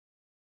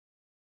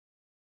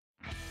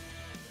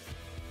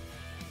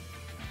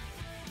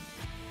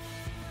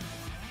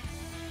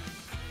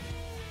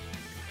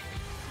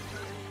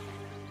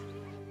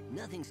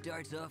Nothing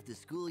starts off the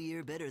school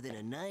year better than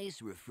a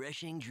nice,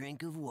 refreshing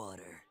drink of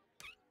water.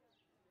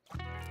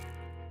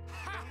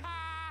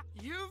 Ha-ha!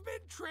 You've been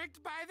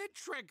tricked by the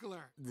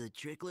trickler. The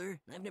trickler?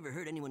 I've never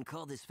heard anyone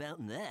call this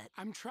fountain that.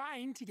 I'm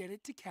trying to get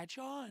it to catch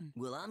on.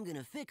 Well, I'm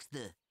gonna fix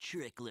the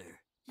trickler.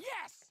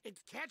 Yes!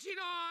 It's catching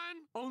on!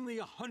 Only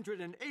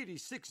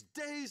 186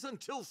 days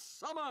until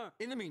summer!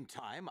 In the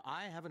meantime,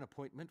 I have an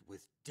appointment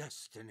with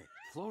Destiny.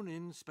 Flown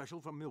in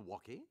special from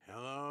Milwaukee.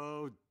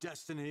 Hello,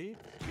 Destiny.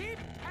 Keep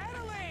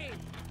pedaling!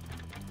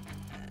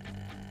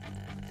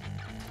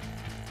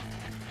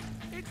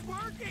 It's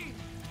working!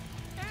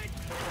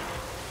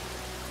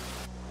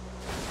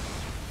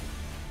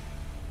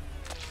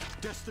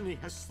 Destiny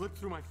has slipped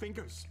through my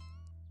fingers.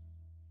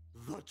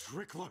 The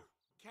trickler.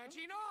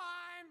 Catching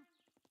on!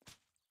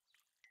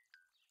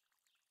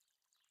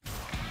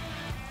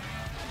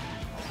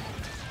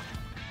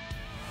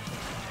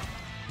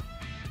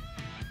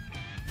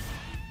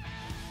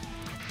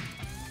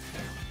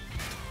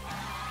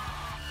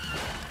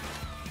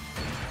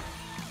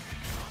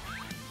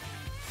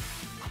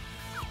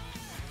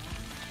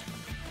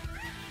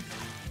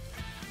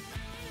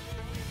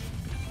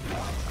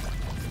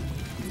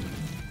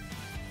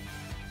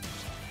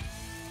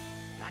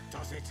 That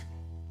does it.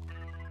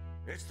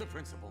 It's the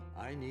principal.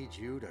 I need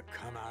you to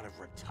come out of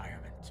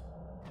retirement.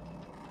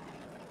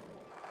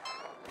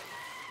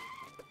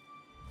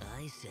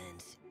 I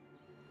sense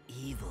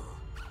evil.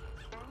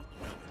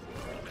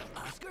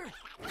 Oskar?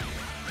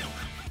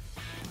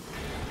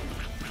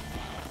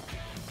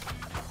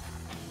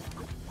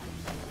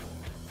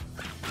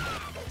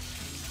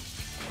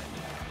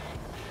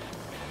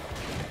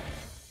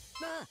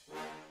 Ah!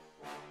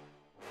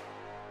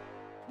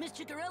 Miss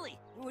Chichaleri,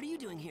 what are you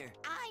doing here?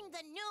 I'm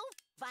the new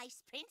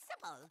vice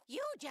principal.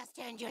 You just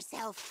earned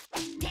yourself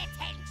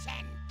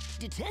detention.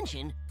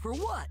 Detention? For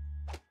what?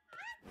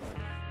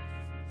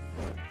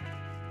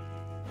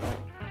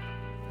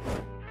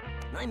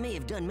 I may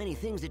have done many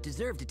things that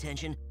deserve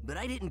detention, but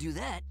I didn't do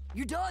that.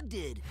 Your dog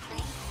did.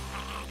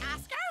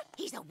 Oskar?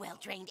 He's a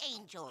well-trained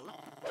angel.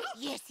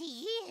 Yes,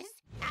 he is.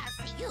 I'll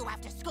see you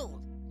after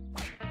school.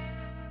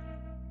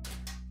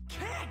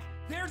 Keg!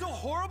 There's a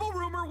horrible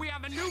rumor we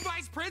have a new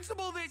vice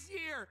principal this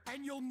year,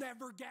 and you'll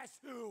never guess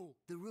who.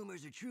 The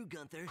rumors are true,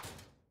 Gunther.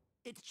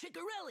 It's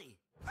Chichaleri.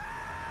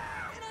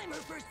 And I'm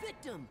her first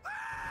victim.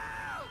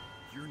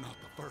 You're not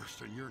the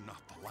first and you're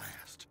not the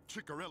last.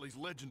 Chichaeri's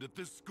legend at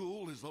this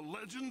school is a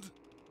legend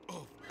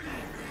of evil.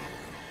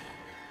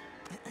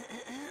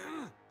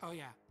 Oh,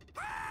 yeah.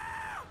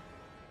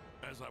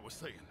 As I was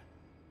saying,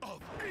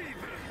 of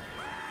evil.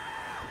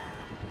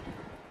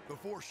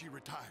 Before she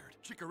retired,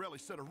 Chichaleri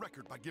set a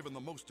record by giving the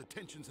most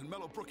detentions in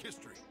Mellowbrook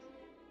history.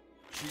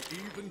 She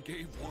even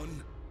gave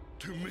one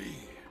to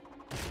me.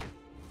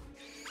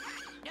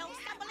 No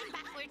stumbling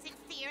backwards in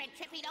fear and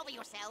tripping over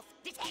yourself.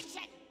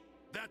 Detention!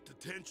 That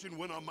detention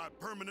went on my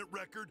permanent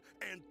record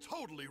and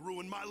totally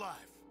ruined my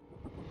life.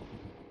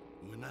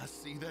 When I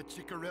see that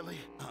Chichaleri,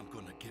 I'm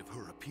gonna give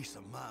her a piece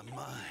of my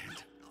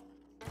mind.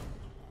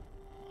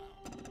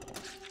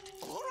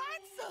 All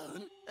right,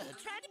 son.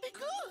 Try to be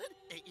good.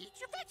 Eat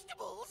your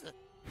vegetables.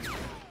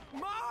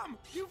 Mom!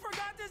 You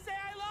forgot to say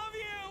I love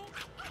you!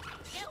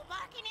 You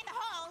barking in the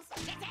halls.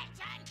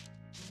 Detention!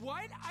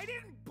 What? I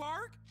didn't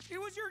bark. It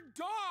was your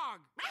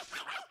dog.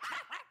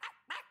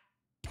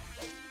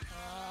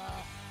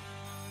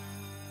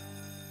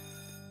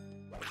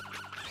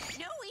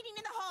 No eating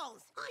in the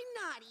halls. I'm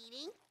not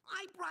eating.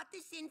 I brought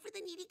this in for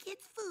the needy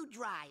kids' food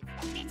drive.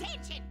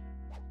 Detention!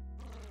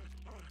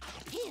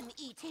 Him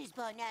eats his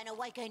banana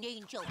like an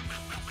angel.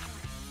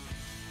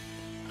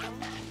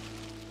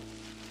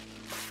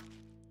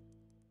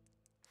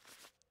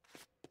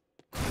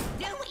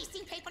 No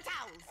wasting paper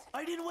towels.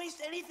 I didn't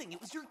waste anything. It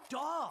was your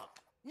dog.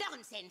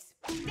 Nonsense.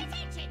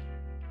 Detention!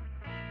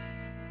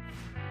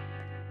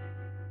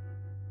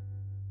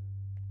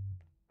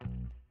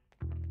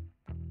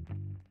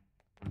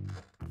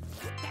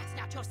 That's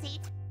not your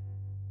seat.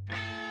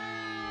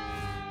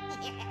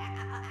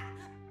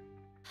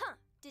 Huh.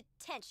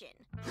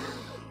 Detention.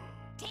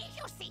 Take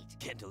your seat.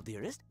 Kendall,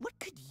 dearest, what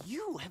could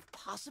you have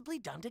possibly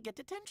done to get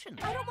detention?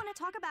 I don't want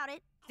to talk about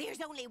it. There's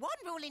only one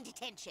rule in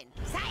detention.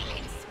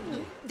 Silence!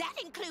 That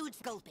includes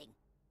gulping.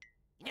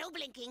 No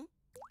blinking.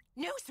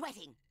 No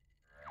sweating.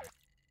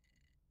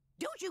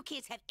 Don't you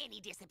kids have any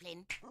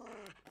discipline?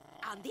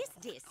 On this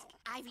disc,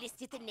 I've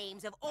listed the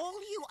names of all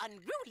you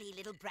unruly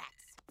little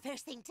brats.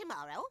 First thing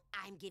tomorrow,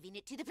 I'm giving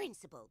it to the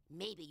principal.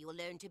 Maybe you'll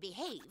learn to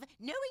behave,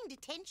 knowing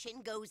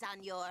detention goes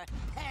on your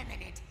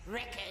permanent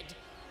record.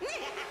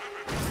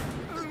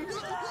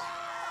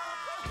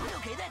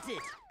 Okay, that's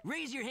it.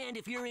 Raise your hand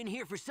if you're in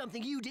here for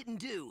something you didn't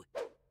do.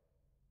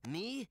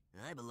 Me?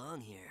 I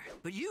belong here.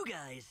 But you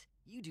guys,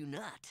 you do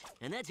not.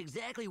 And that's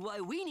exactly why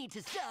we need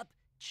to stop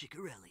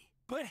Chichaleri.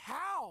 But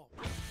how?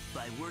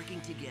 By working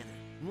together.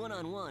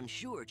 One-on-one,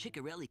 sure,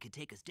 Chichaleri could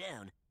take us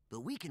down, but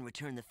we can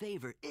return the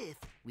favor if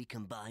we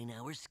combine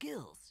our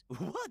skills.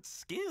 What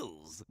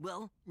skills?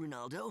 Well,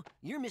 Ronaldo,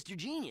 you're Mr.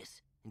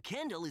 Genius, and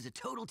Kendall is a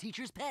total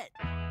teacher's pet.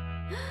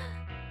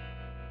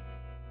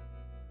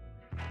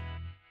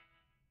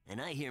 and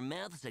I hear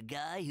Mouth's a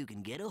guy who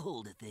can get a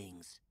hold of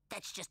things.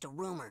 That's just a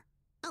rumor.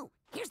 Oh,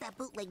 here's that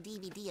bootleg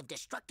DVD of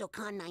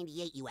Destructocon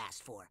 98 you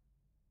asked for.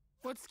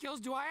 What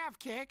skills do I have,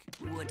 Kick?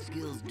 What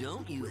skills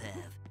don't you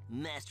have?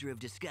 Master of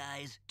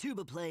disguise,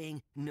 tuba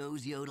playing,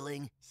 nose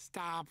yodeling,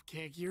 Stop,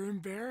 Kick. You're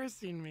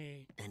embarrassing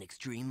me. and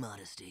extreme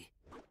modesty.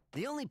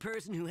 The only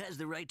person who has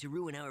the right to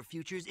ruin our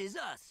futures is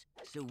us,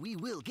 so we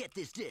will get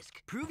this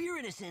disc, prove your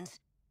innocence,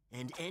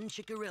 and end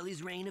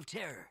Chichalerli's reign of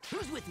terror.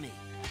 Who's with me?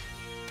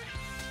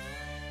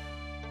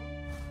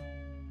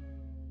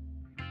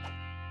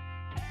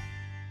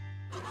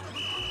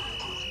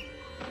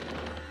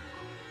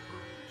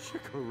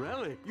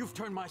 Chichaleri, you've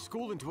turned my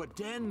school into a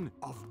den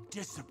of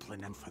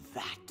discipline, and for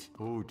that,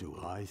 oh, do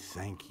I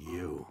thank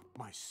you.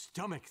 My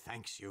stomach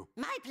thanks you.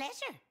 My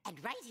pleasure.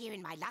 And right here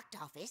in my locked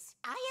office,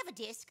 I have a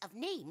disc of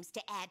names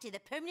to add to the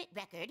permanent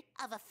record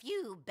of a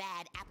few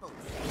bad apples.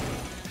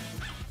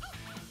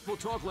 We'll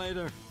talk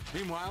later.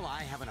 Meanwhile,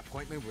 I have an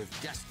appointment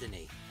with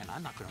Destiny, and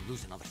I'm not gonna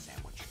lose another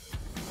sandwich.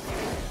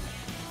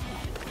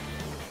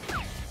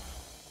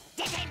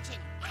 Detention!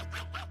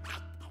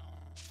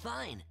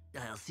 Fine.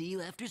 I'll see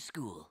you after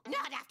school.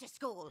 Not after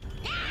school.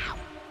 Now!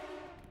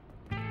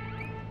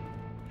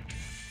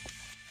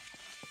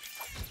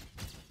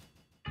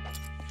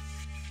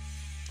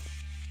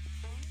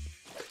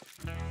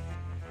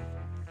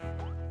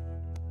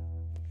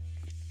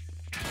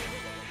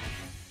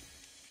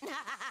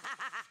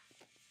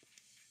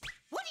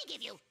 What did he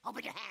give you?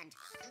 Open your hand.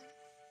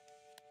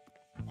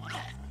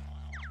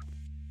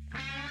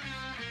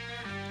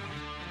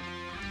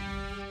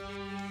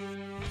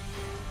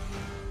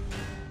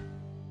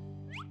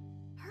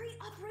 Hurry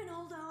up,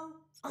 Ronaldo.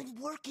 I'm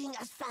working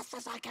as fast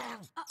as I can.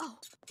 Uh-oh,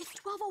 it's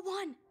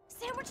 12:01.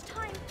 Sandwich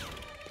time.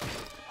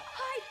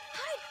 Hide,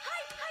 hide,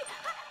 hide, hide.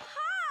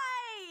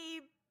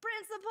 Hi,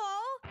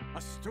 Principal.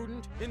 A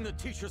student in the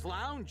teacher's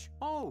lounge?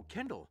 Oh,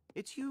 Kendall,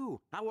 it's you,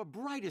 our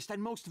brightest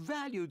and most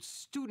valued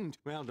student.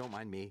 Well, don't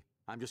mind me.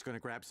 I'm just gonna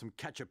grab some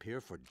ketchup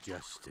here for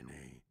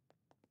Destiny.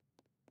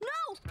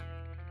 No!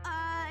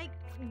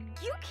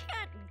 You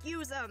can't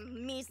use a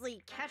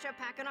measly ketchup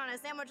packet on a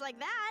sandwich like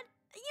that.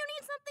 You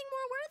need something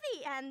more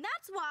worthy, and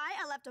that's why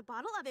I left a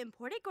bottle of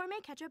imported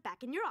gourmet ketchup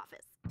back in your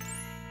office.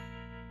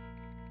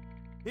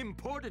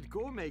 Imported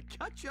gourmet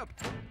ketchup?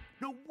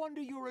 No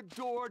wonder you're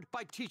adored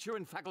by teacher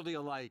and faculty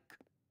alike.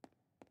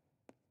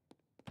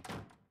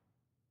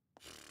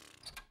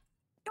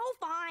 Oh,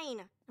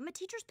 fine. I'm a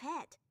teacher's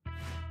pet.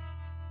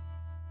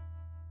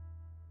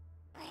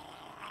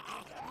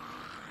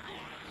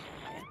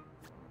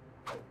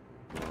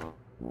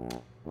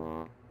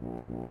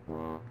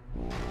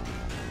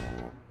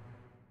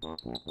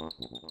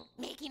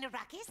 Making a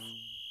ruckus?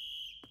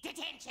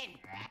 Detention!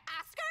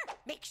 Oskar,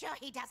 make sure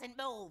he doesn't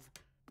move.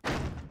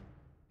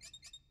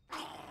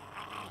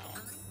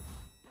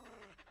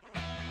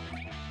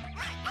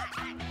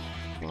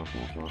 Oskar!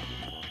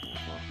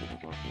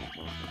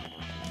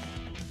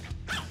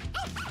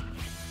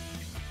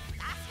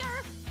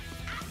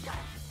 Oskar!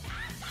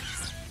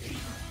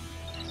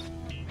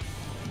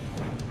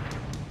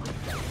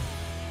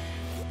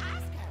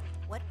 Oskar,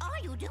 what are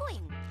you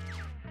doing?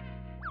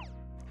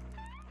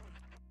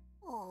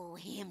 Oh,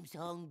 him's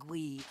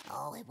hungry.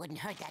 Oh, it wouldn't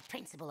hurt that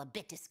principal a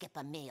bit to skip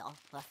a meal.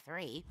 Or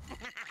 3.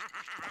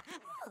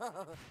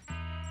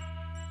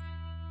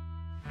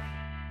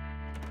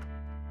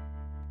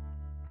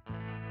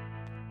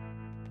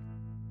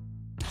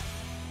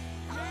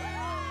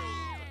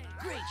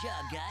 Great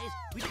job, guys.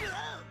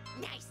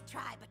 Nice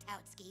try,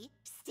 Buttowski.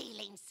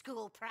 Stealing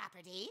school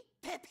property.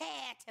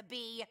 Prepare to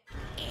be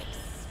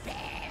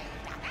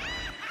expelled.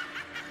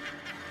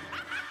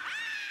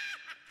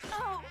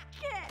 Oh,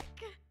 kick.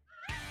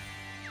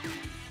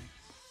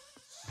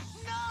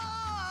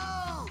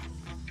 No!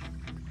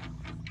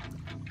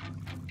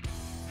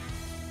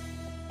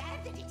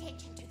 Add the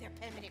detention to their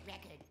permanent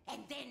record,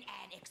 and then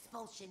add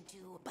expulsion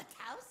to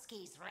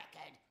Buttowski's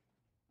record.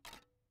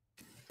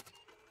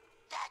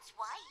 That's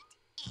right.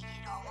 Eat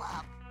it all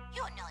up.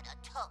 You're not a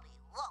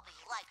tubby-wubby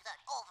like that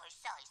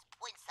oversized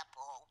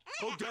principal.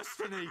 Oh,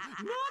 Destiny,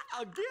 not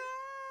again!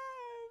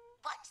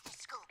 Once the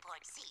school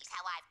board sees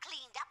how I've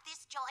cleaned up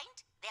this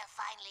joint, they'll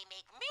finally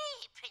make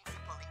me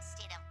principal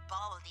instead of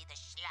Baldy the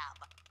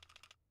schlub.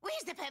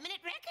 Where's the permanent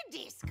record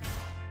disc?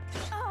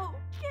 Oh,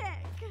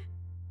 kick.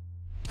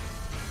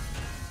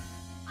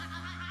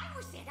 I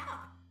was set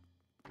up.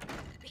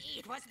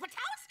 It was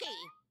Buttowski.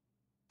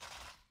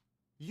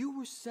 You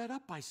were set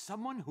up by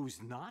someone who's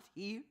not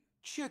here?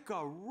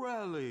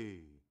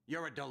 Chichaleri!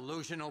 You're a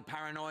delusional,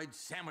 paranoid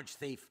sandwich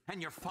thief,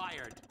 and you're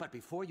fired. But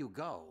before you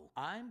go,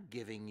 I'm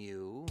giving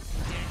you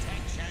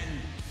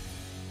detention!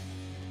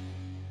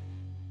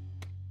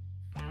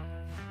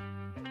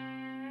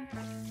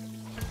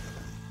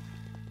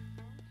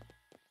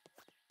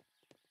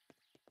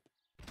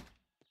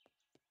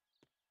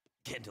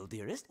 Kendall,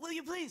 dearest, will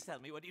you please tell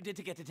me what you did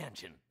to get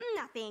detention?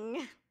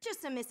 Nothing.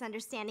 Just a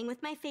misunderstanding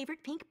with my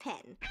favorite pink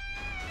pen.